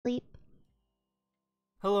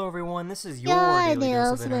Hello everyone, this is your Yeah, daily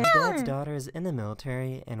dose of Dale. internet. My dad's daughter is in the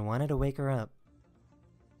military and wanted to wake her up.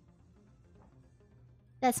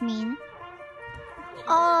 That's mean.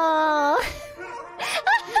 Oh,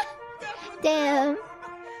 damn.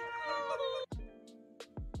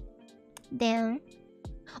 Damn.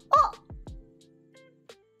 Oh!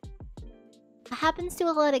 It happens to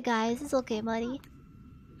a lot of guys. It's okay, buddy.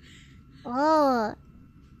 Oh.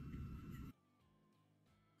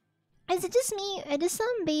 Is it just me, or do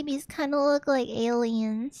some babies kind of look like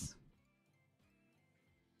aliens?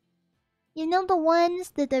 You know the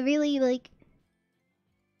ones that are really like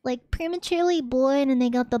prematurely born and they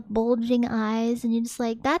got the bulging eyes and you're just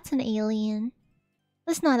like, that's an alien.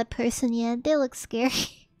 That's not a person yet. They look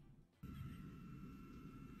scary.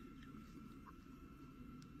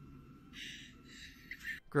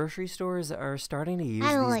 Grocery stores are starting to use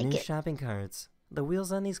these new shopping carts. The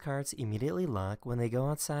wheels on these carts immediately lock when they go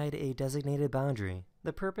outside a designated boundary.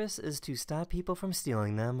 The purpose is to stop people from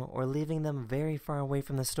stealing them or leaving them very far away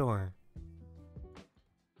from the store.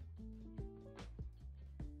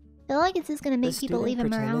 I feel like it's just gonna make people leave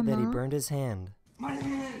him around, that though. he burned his hand.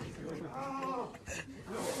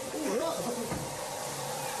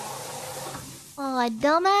 Oh,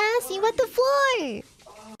 dumbass! You wet the floor!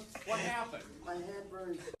 What happened? My hand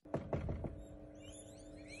burned.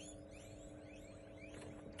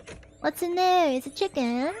 What's in there? Is it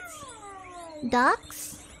chickens?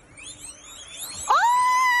 Ducks? Oh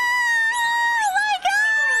my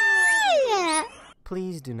god!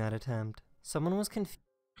 Please do not attempt. Someone was confused.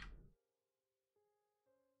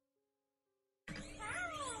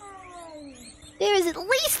 There is at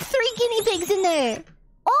least 3 guinea pigs in there!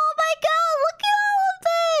 Oh my god, look at all of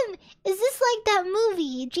them! Is this like that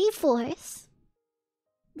movie, G-Force?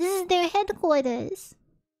 This is their headquarters.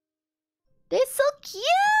 They're so cute!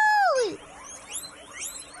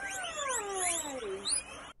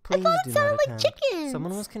 Please do not like attempt. chickens.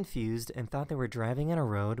 Someone was confused and thought they were driving on a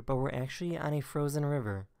road, but were actually on a frozen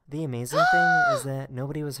river. The amazing thing is that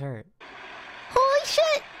nobody was hurt. Holy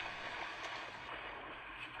shit!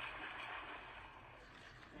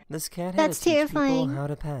 This cat had to teach people how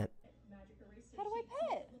to pet.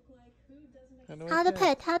 How do I pet? How to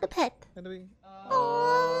pet? How to pet? How do we?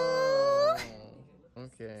 Oh.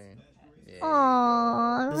 Okay. Yeah.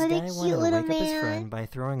 Aww, what a This guy cute wanted to little wake up his man. friend by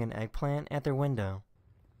throwing an eggplant at their window.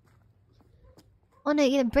 Oh no,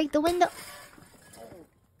 you're gonna break the window.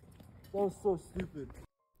 That was so stupid.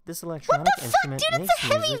 This electronic instrument dude, makes it's a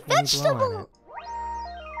heavy music when you blow on vegetable! it.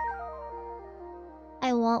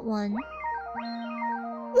 I want one.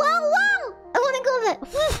 Whoa, whoa! I wanna go there.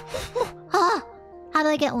 Ah, how do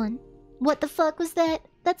I get one? What the fuck was that?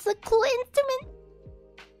 That's a cool instrument.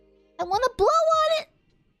 I wanna blow on it.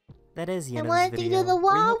 That is I Yena's wanted to video. do the We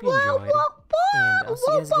wah hope you wah enjoyed, wah wah. and I'll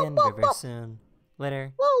see you guys Whoa, again whoa, very whoa. soon.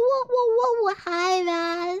 Later. Whoa, whoa, whoa, whoa, whoa. Hi,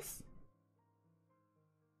 Raz.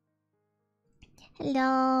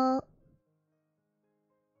 Hello.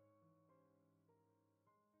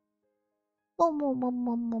 Whoa, whoa, whoa,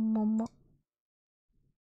 whoa, whoa, whoa, whoa.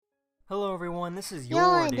 Hello everyone, this is Your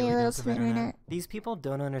your daily daily dose dose of of internet. internet. These people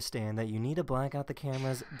don't understand that you need to black out the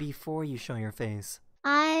cameras before you show your face.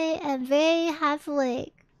 I am very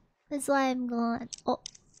half-awake. That's why I'm gone. Oh.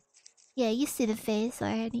 Yeah, you see the face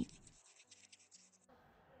already.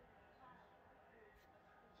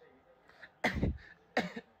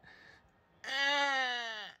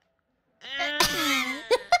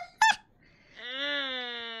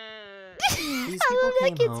 These people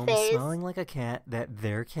came home smelling like a cat that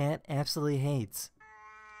their cat absolutely hates.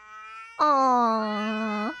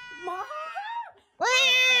 Aww.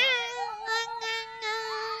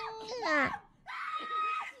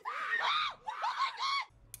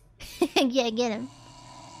 Yeah, get him.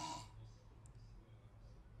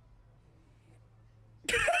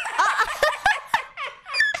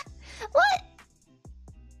 What?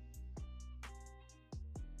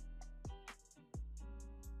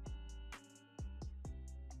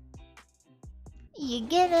 You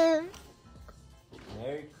get him.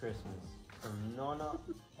 Merry Christmas from Nonna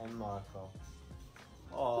and Marco.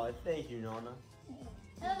 Oh, thank you, Nonna. Oh,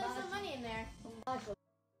 there's some money in there.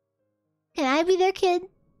 Can I be their kid?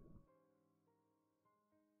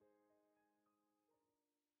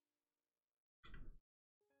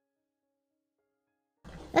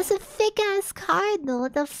 That's a thick ass card though,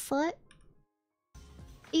 what the fuck?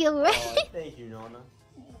 You're right. Oh, thank you, Nonna.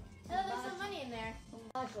 Oh, there's some money in there.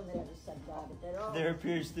 There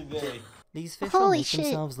appears to be. These fish Holy will make shit.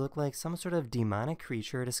 themselves look like some sort of demonic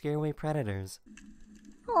creature to scare away predators.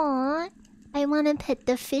 Aww. I wanna pet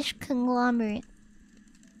the fish conglomerate.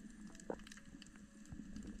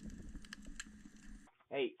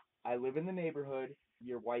 Hey, I I live in the neighborhood.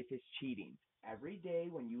 Your wife is cheating. Every day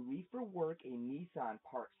when you leave for work, a Nissan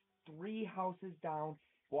parks 3 houses down,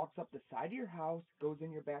 walks up the side of your house, goes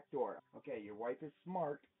in your back door. Okay, your wife is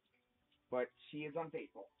smart, but she is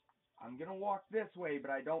unfaithful. I'm gonna walk this way, but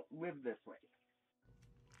I don't live this way.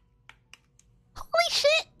 Holy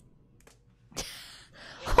shit!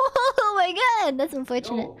 Oh my god, that's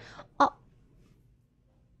unfortunate. No. Oh,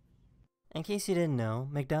 In case you didn't know,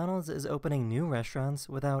 McDonald's is opening new restaurants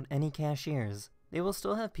without any cashiers. They will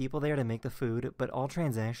still have people there to make the food, but all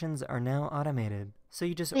transactions are now automated. So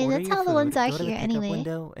you just wait, order that's your how food, the ones are go to the here pickup anyway.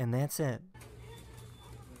 window, and that's it.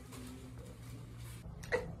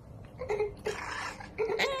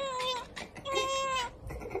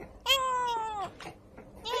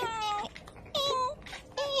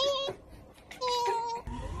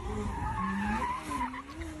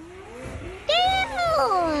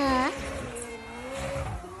 Ew!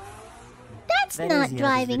 That's That not is the end of this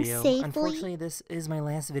driving video. safely. Unfortunately, this is my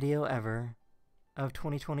last video ever of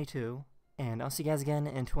 2022, and I'll see you guys again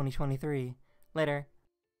in 2023. Later.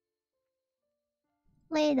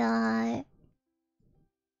 Later.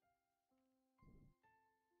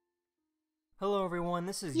 Hello everyone,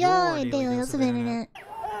 this is Yo, your daily daily dose dose of of internet.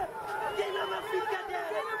 internet.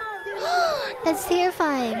 That's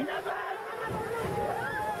terrifying.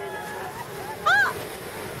 Ah!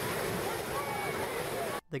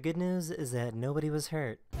 The good news is that nobody was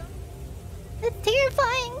hurt. That's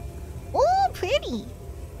terrifying. Oh, pretty.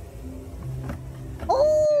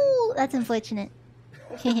 Oh, that's unfortunate.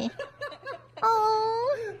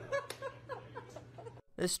 Oh.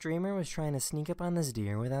 This streamer was trying to sneak up on this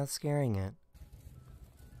deer without scaring it.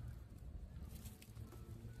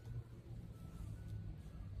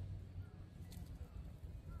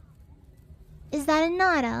 Is that a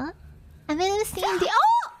Nada? I've never seen the.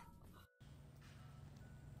 Oh!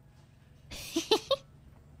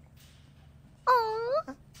 Oh!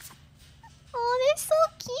 Oh, they're so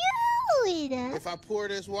cute! If I pour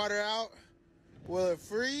this water out, will it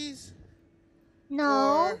freeze?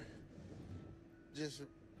 No. Or just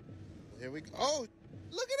here we go. Oh,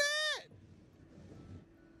 look at that!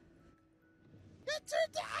 That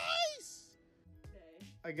turned to ice.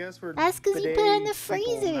 I guess we're. That's 'cause you put it in the bidet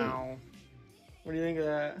people freezer. now. What do you think of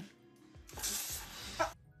that?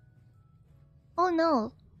 Oh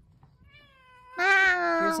no.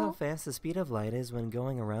 Here's how Wow. fast the speed of light is when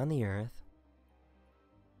going around the Earth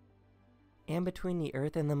and between the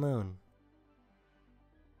Earth and the Moon.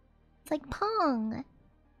 It's like Pong.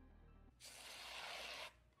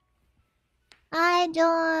 Hi,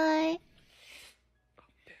 Joy.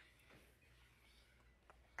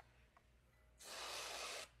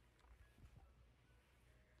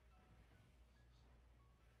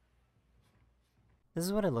 This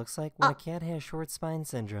is what it looks like when a cat has short spine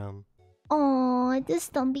syndrome. Oh, the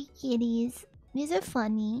stumpy kitties. These are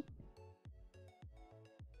funny.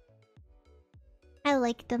 I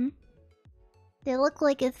like them. They look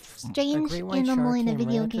like a A strange great white animal shark in a came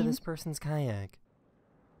video right up to game. this person's kayak.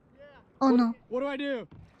 Oh no. What do I do?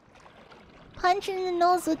 Punch in the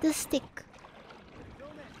nose with a stick.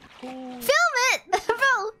 Film it!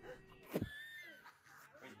 Bro!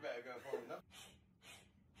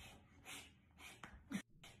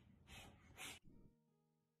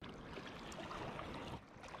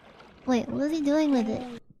 Wait, what is he doing with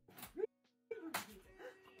it?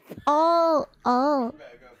 Oh, oh.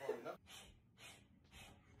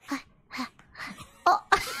 Oh.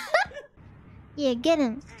 Yeah, get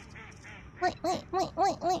him. Wait.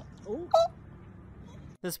 Oh.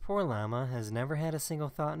 This poor llama has never had a single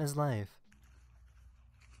thought in his life.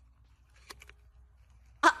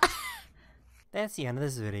 That's the end of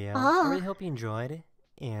this video. I really hope you enjoyed,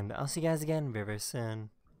 and I'll see you guys again very, very soon.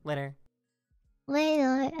 Later.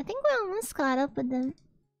 Later. I think we're almost caught up with them.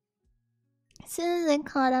 As soon as I'm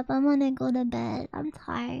caught up, I'm gonna go to bed. I'm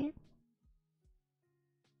tired.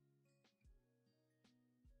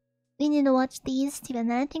 We need to watch these two, and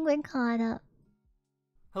then I think we're caught up.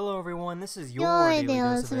 Hello everyone, this is your Your daily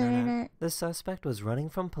dose dose of of internet. internet. The suspect was running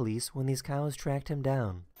from police when these cows tracked him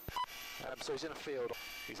down. So he's in a field.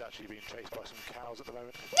 He's actually being chased by some cows at the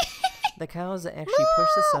moment. The cows actually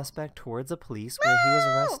pushed the suspect towards the police where he was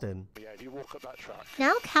arrested. But yeah, if you walk up that track.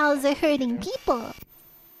 Now cows are hurting people.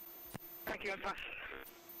 Thank you, Alpha.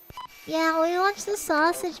 Yeah, we watched the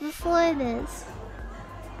sausage before this.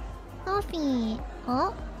 Coffee.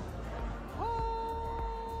 Oh.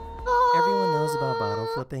 Everyone knows about bottle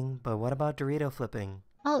flipping, but what about Dorito flipping?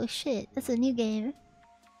 Oh shit, that's a new game.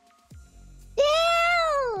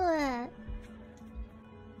 Ew!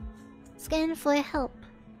 Scan for help.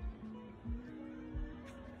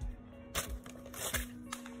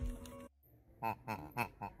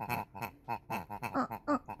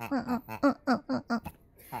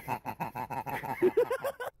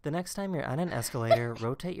 next time you're on an escalator,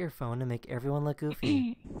 rotate your phone to make everyone look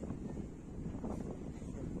goofy.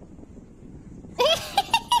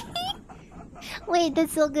 Wait,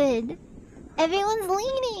 that's so good. Everyone's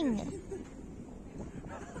leaning.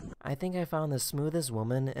 I think I found the smoothest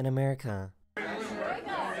woman in America. My friend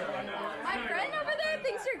over there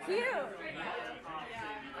thinks you're cute.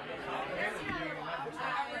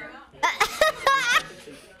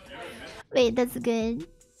 Wait, that's good.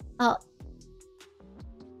 Oh.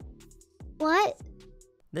 What?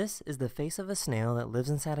 This is the face of a snail that lives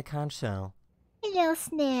inside a conch shell. Hello,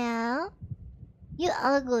 snail. You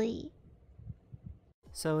ugly.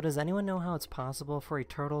 So, does anyone know how it's possible for a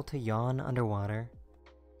turtle to yawn underwater?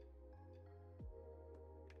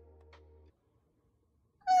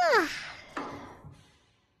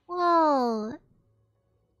 Whoa.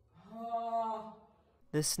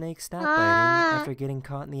 This snake stopped biting after getting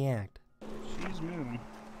caught in the act. She's moving.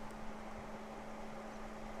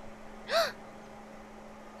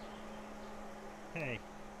 Hey.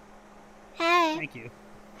 Hey. Thank you.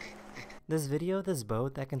 This video of this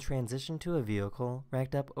boat that can transition to a vehicle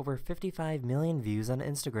racked up over 55 million views on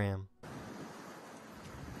Instagram.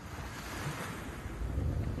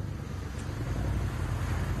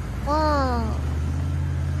 Whoa.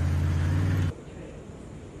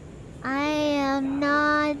 I am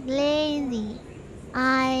not lazy.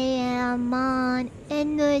 I am on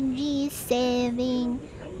energy saving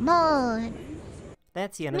mode.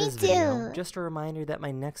 That's the end of Me this video. too. Just a reminder that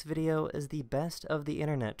my next video is the Best of the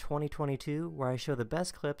Internet 2022, where I show the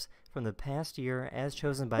best clips from the past year as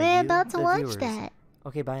chosen by We're you, about to the watch viewers. that.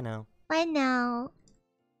 Okay, bye now. Bye now.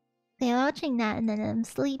 They're watching that and then I'm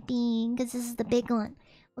sleeping because this is the big one.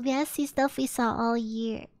 We gotta see stuff we saw all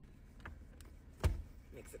year.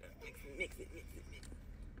 Mix it up, mix it.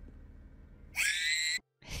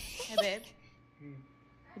 Hey, babe.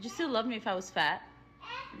 Would you still love me if I was fat?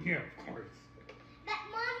 Yeah, of course. But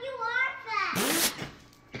Mom, you are fat.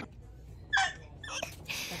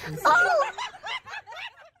 Oh!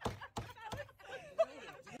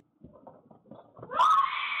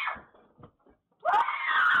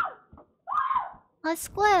 A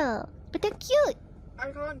squirrel, but they're cute.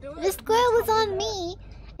 I can't do it. If a squirrel was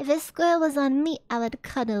on me, I would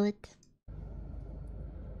cuddle it.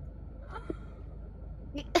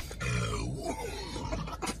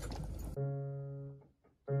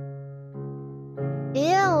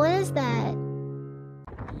 Ew, what is that?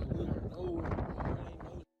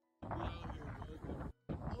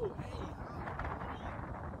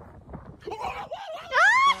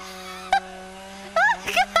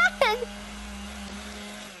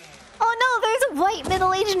 Oh no, there's a white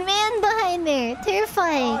middle-aged man behind there.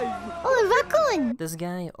 Terrifying. Oh, a raccoon. This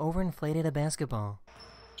guy overinflated a basketball.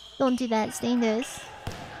 Don't do that, it's dangerous.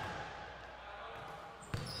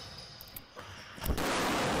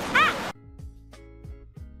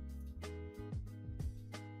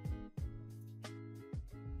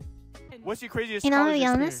 What's your craziest You know, to college be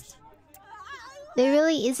experience? honest, there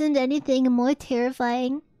really isn't anything more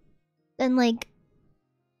terrifying than like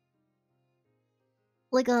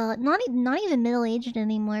a not even middle aged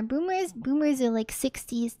anymore. Boomers are like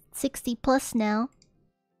 60 plus now.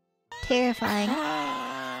 Terrifying.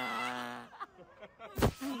 Ah.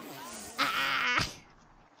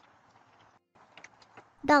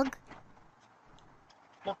 Dog.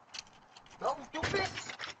 No, stupid.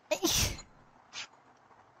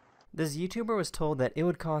 This YouTuber was told that it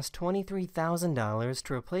would cost $23,000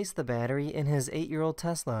 to replace the battery in his 8-year-old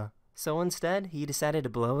Tesla. So instead, he decided to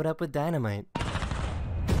blow it up with dynamite.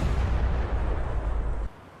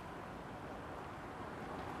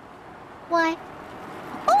 Why?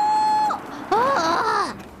 Oh!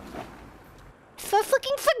 Ah!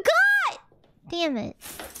 Fucking forgot! Damn it.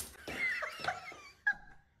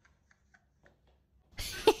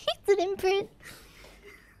 It's an imprint.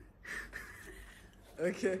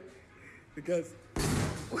 Okay, because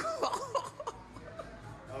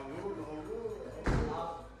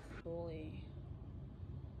Boy.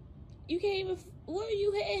 You can't even. What are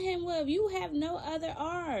you hitting him with? You have no other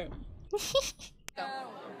arm.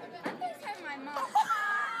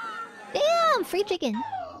 Damn, free chicken.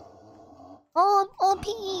 Oh,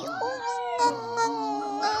 piggy.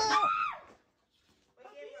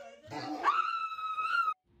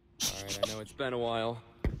 Alright, I know it's been a while.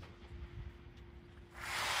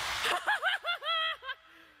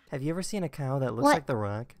 Have you ever seen a cow that looks What? like The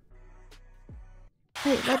Rock?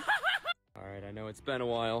 Wait, what? Alright, I know it's been a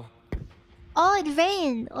while. Oh, it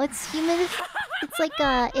rained. Oh, it's humid. It's like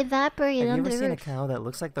evaporated Have you under ever the seen a roof. cow that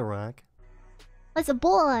looks like The Rock? That's a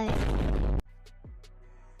boy.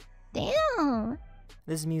 Damn.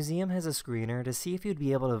 This museum has a screener to see if you'd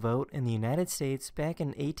be able to vote in the United States back in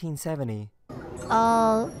 1870. Oh.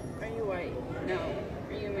 Are you white? No.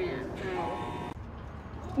 Are you a man? No.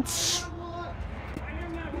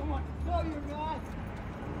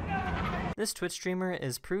 This Twitch streamer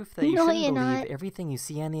is proof that you No, shouldn't you're believe not. everything you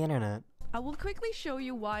see on the internet. I will quickly show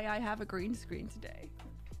you why I have a green screen today.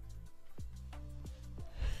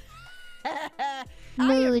 I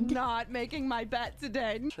am not making my bet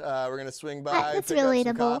today. We're gonna swing by. That's pick up some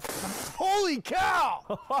relatable. coffee. Holy cow!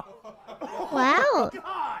 Wow.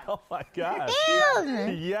 Oh my god.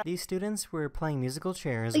 Damn. Yeah. These students were playing musical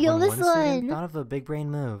chairs Yo, when this one student one. thought of a big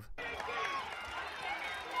brain move.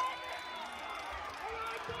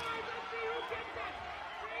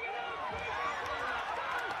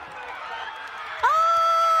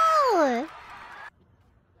 Oh!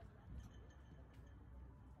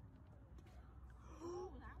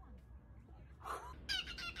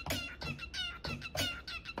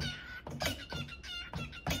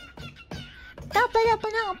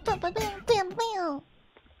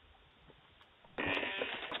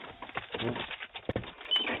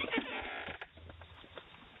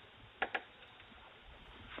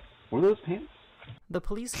 Were those pants? The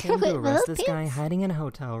police came Wait, to were arrest those this guy pants? hiding in a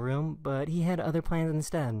hotel room, but he had other plans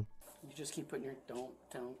instead. You just keep putting your don't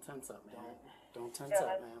tense up, man. Don't tense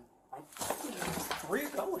up, man. Where are you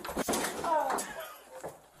going?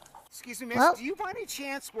 Excuse me, miss, Well. do you by any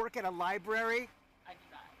chance work at a library? I do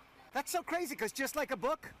not. That's so crazy, because just like a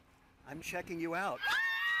book, I'm checking you out.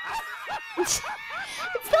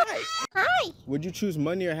 Hi. Would you choose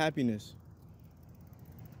money or happiness?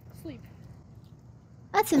 Sleep.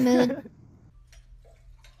 That's a mood.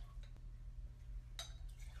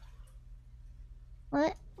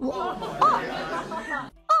 What? Oh.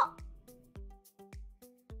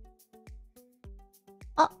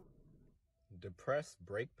 Oh. Depress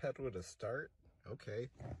brake pedal to start? Okay.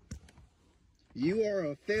 You are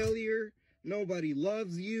a failure. Nobody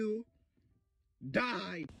loves you.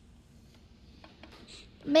 Die.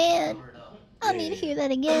 Man, I need to hear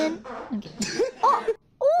that again. Okay. Oh!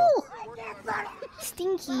 Ooh!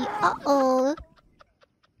 Stinky. Uh-oh.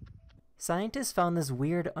 Scientists found this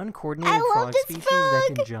weird, uncoordinated I love frog this species that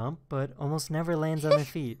frog! can jump, but almost never lands on their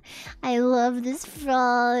feet. I love this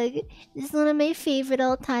frog. This is one of my favorite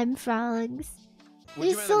all-time frogs. Would you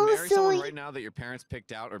He's rather so marry someone silly. right now that your parents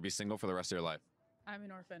picked out or be single for the rest of your life? I'm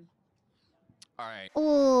an orphan. All right.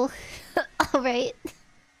 Oh, alright.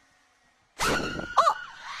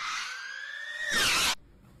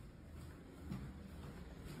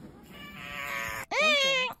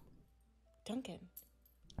 Duncan.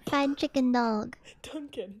 Fried chicken dog.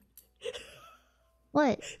 Duncan.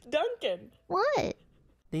 What? Duncan. What?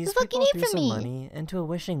 These The fuck you people need threw from some me? money into a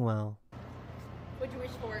wishing well. What'd you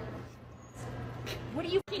wish for? What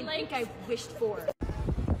do you think I wished for?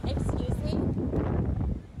 Excuse me?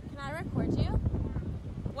 Can I record you?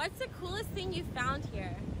 What's the coolest thing you found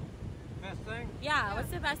here? Best thing? Yeah,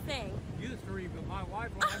 what's the best thing? You three, but my wife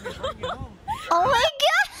won't let me bring you home. Oh my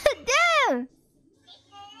god! Damn!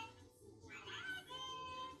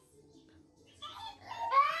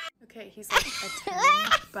 Okay, he's like a 10,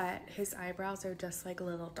 but his eyebrows are just like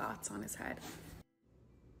little dots on his head.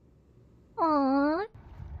 Aww.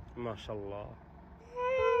 Mashallah.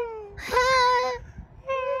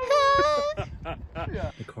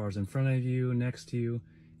 The car's in front of you, next to you.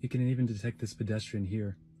 You can even detect this pedestrian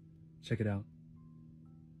here. Check it out.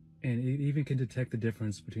 And it even can detect the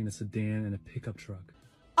difference between a sedan and a pickup truck.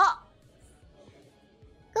 Oh!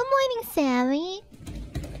 Good morning, Sally.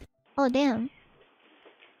 Oh, damn.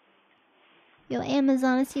 Yo,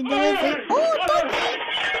 Amazon is your delivery. Oh, doggy!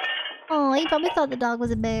 Oh, he probably thought the dog was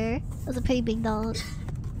a bear. It was a pretty big dog.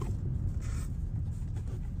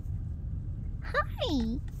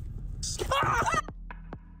 Hi!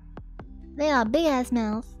 They got a big ass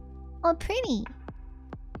mouth. Oh, pretty.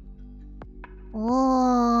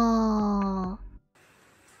 Oh.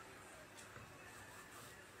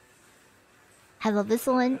 I love this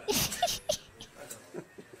one.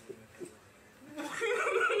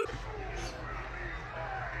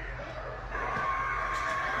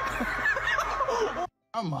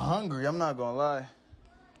 I'm hungry, I'm not gonna lie.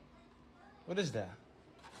 What is that?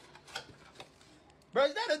 Bro,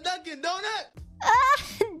 is that a Dunkin' Donut? Ah,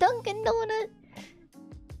 Dunkin' Donut.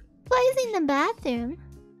 Why is he in the bathroom?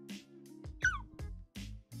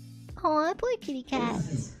 Oh, poor kitty cat.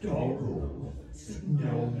 Still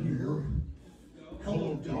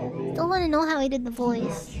want to know how he did the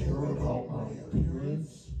voice.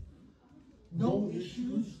 No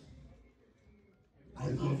issues. I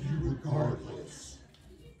love you regardless.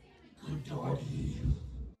 Good doggy.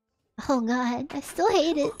 Oh god, I still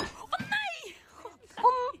hate it.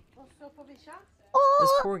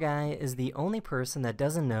 This poor guy is the only person that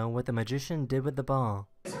doesn't know what the magician did with the ball.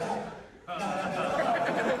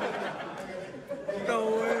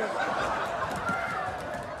 No way.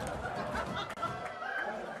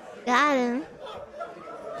 Got him.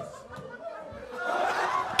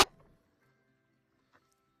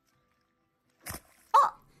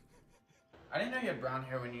 I didn't know you had brown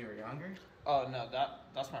hair when you were younger. Oh no,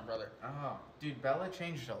 that's my brother. Oh, dude, Bella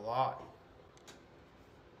changed a lot.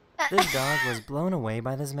 This dog was blown away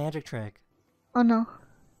by this magic trick. Oh no.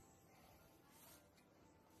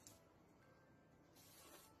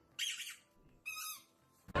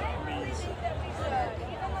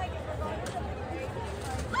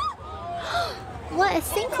 What a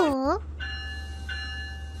sinkhole!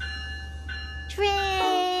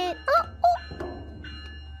 Trent! Oh,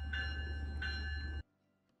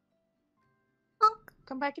 oh!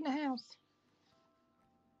 Come back in the house.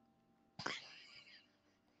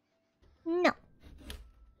 No.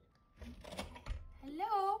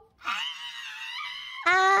 Hello?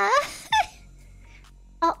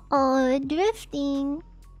 Uh-oh, drifting.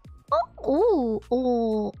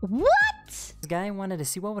 Oh, what? This guy wanted to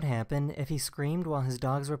see what would happen if he screamed while his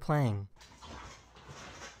dogs were playing.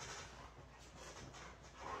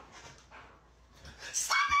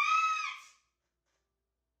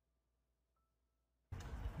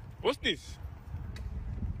 What's this?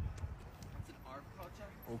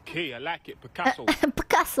 Okay, I like it. Picasso.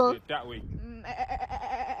 Picasso. Yeah, that way.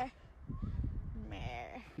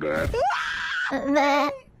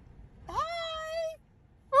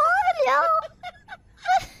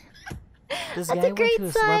 This That's guy a went great to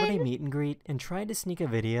a sign. celebrity meet and greet and tried to sneak a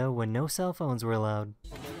video when no cell phones were allowed.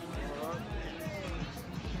 You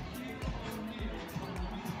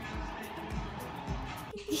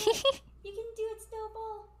can do it,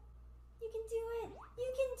 Snowball. You can do it.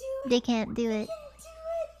 You can do it. They can't do it.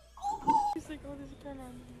 He's like, oh, there's a camera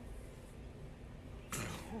on me.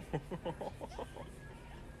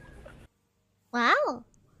 Wow.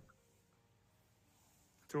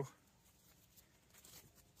 Two.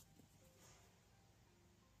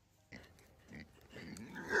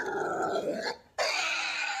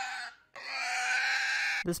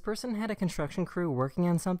 This person had a construction crew working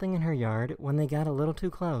on something in her yard when they got a little too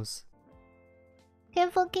close.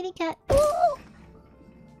 Careful, kitty cat. Ooh.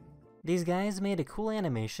 These guys made a cool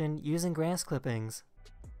animation using grass clippings.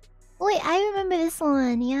 Wait, I remember this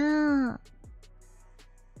one. Yeah.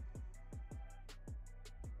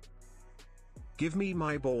 Give me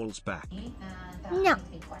my balls back. No.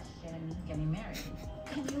 Getting married.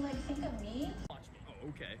 Can you like think of me? Oh,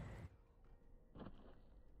 okay.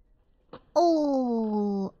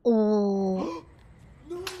 Oh. Oh.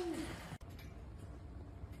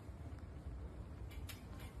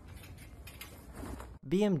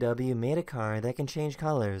 BMW made a car that can change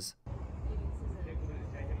colors.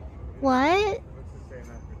 What?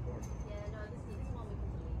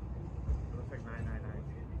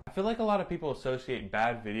 I feel like a lot of people associate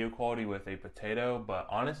bad video quality with a potato, but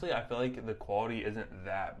honestly, I feel like the quality isn't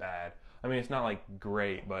that bad. I mean, it's not like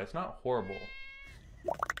great, but it's not horrible.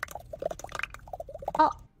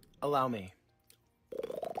 Oh. Allow me.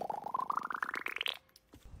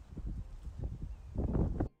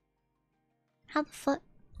 How the fuck?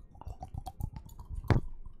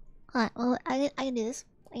 Alright, well, I can do this.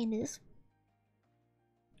 I can do this.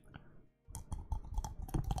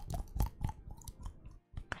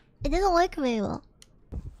 It doesn't work very well.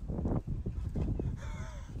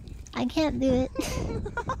 I can't do it.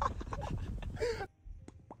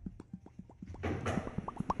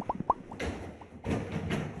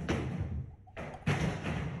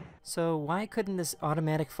 So why couldn't this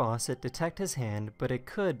automatic faucet detect his hand, but it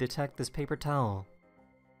could detect this paper towel?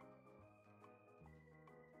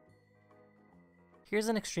 Here's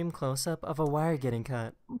an extreme close-up of a wire getting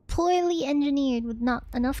cut. Poorly engineered with not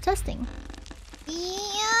enough testing. Yeah,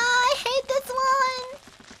 I hate this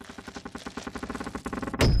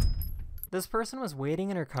one! This person was waiting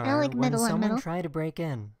in her car like when middle on someone middle. tried to break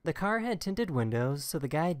in. The car had tinted windows, so the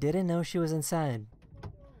guy didn't know she was inside.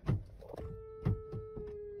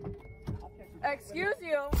 Excuse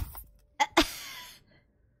you.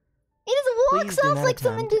 He just walks Please do off not like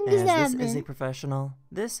someone attempt, didn't just as this is a happen. professional.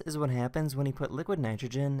 This is what happens when you put liquid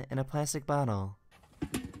nitrogen in a plastic bottle.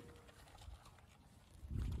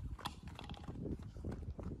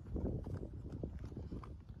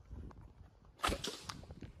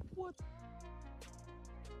 What?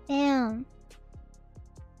 Damn.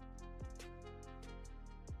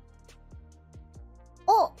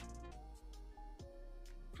 Oh!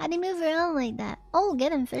 How'd he move around like that? Oh,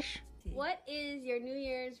 get him, fish. What is your New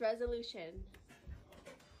Year's resolution?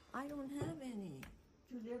 I don't have any.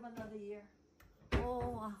 to live another year.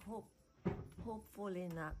 Oh, I hope. Hopefully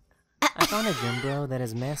not. I found a gym bro that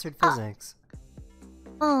has mastered physics.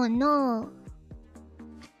 Oh no.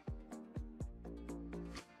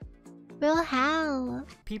 Bro, how?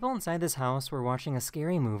 People inside this house were watching a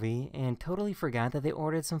scary movie and totally forgot that they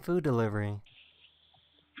ordered some food delivery.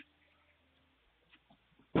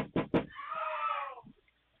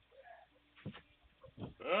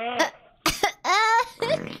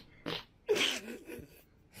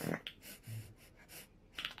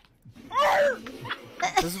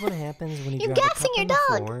 This is what happens when you You're drop a gassing cup your on the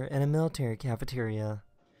dog. floor in a military cafeteria.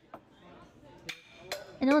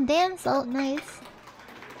 I know, damn salt, nice.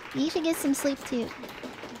 You should get some sleep too.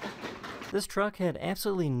 This truck had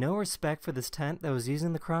absolutely no respect for this tent that was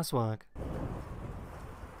using the crosswalk.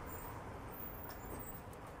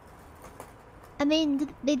 I mean,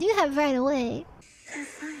 they do have right away.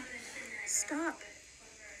 Stop.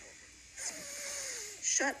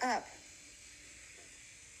 Shut up.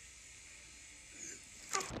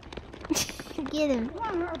 Get him. Come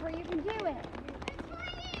on, Harper, you can do it.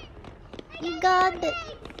 You got it.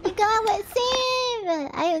 You got it, save.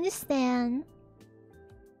 I understand.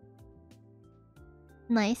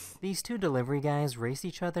 Nice. These two delivery guys raced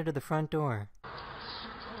each other to the front door.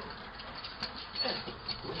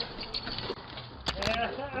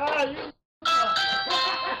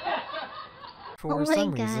 For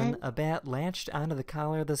some reason, a bat latched onto the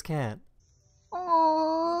collar of this cat.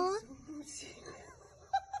 Aww.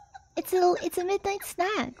 It's a midnight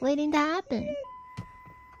snack waiting to happen.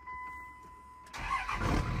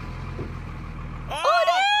 Oh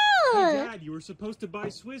no! Hey Dad, you were supposed to buy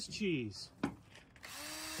Swiss cheese.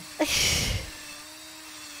 That's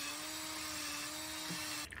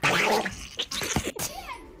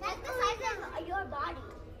the size of your body.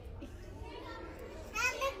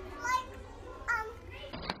 And it's like,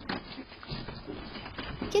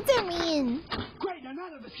 Kids are mean. Great, now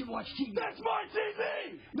none of us can watch TV. That's my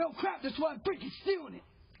TV! No crap, that's why I'm freaking stealing it.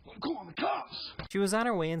 I'm calling the cops. She was on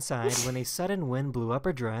her way inside when a sudden wind blew up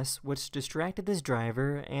her dress, which distracted this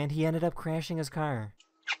driver, and he ended up crashing his car.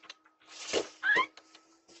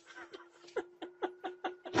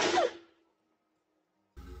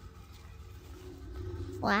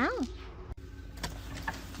 Wow.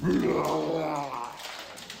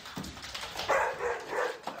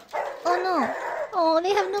 Oh no. Oh,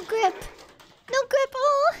 they have no grip. No grip.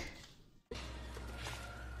 Oh.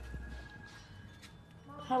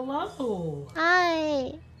 Hello.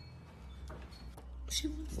 Hi. She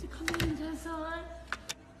wants to come in, Tessa.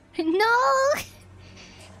 No.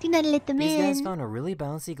 Do not let them These in. guys found a really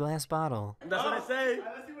bouncy glass bottle. That's what I say.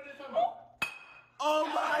 Oh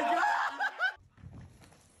my god!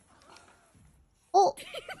 Oh.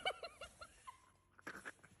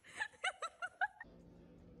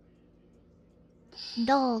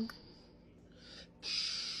 Dog.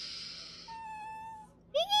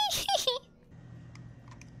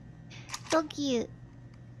 So cute.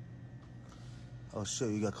 Oh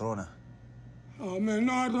shit, you got corona. Oh man,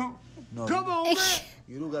 no, I don't. No, Come on, man.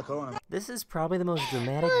 You do got corona. This is probably the most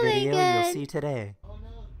dramatic Oh my video God. you'll see today.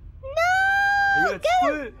 No! Get Get him!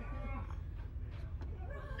 split.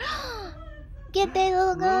 Get that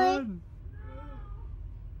little guy. Run.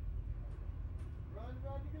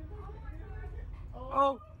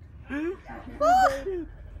 Oh.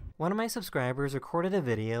 One of my subscribers recorded a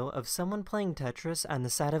video of someone playing Tetris on the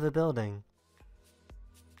side of a building.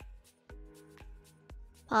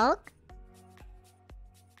 Hulk?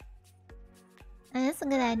 That's a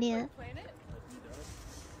good idea.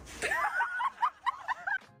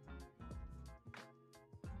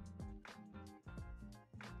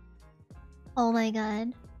 Oh my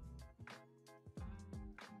god.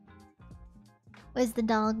 Where's the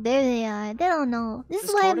dog? There they are. They don't know. This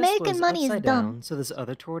is why tortoise American was money is upside dumb. down, so this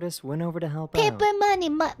other tortoise went over to help out. Paper money,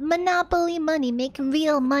 monopoly money, making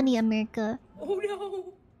real money, America. Oh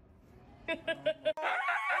no.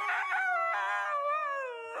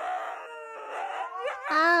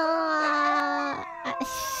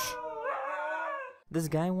 This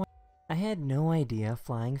guy I had no idea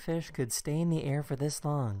flying fish could stay in the air for this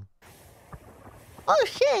long. Oh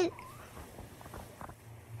shit!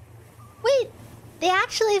 Wait, they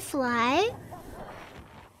actually fly?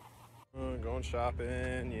 Going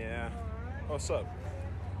shopping, yeah. What's up?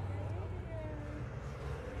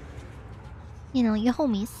 You know, your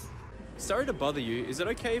homies. Sorry to bother you. Is it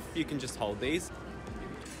okay if you can just hold these?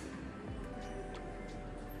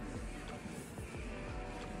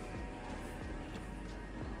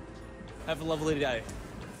 Have a lovely day.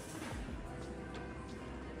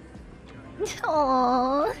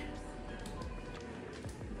 Aww.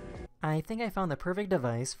 I think I found the perfect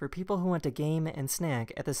device for people who want to game and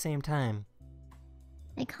snack at the same time.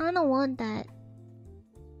 I kinda want that.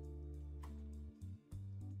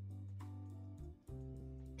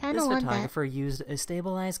 This photographer used a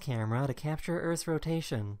stabilized camera to capture Earth's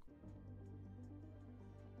rotation.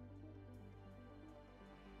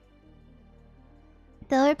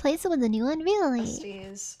 They'll replace it with a new one, really?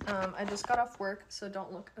 Besties. I just got off work, so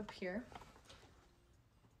don't look up here.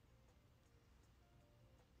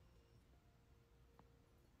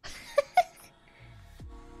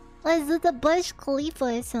 What is it, the Burj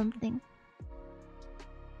Khalifa or something?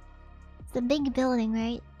 It's a big building,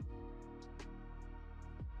 right?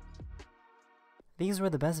 These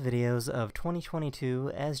were the best videos of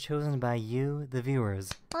 2022 as chosen by you, the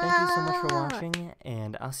viewers. Thank you so much for watching,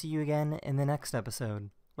 and I'll see you again in the next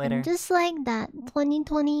episode. Later. And just like that,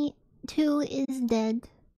 2022 is dead.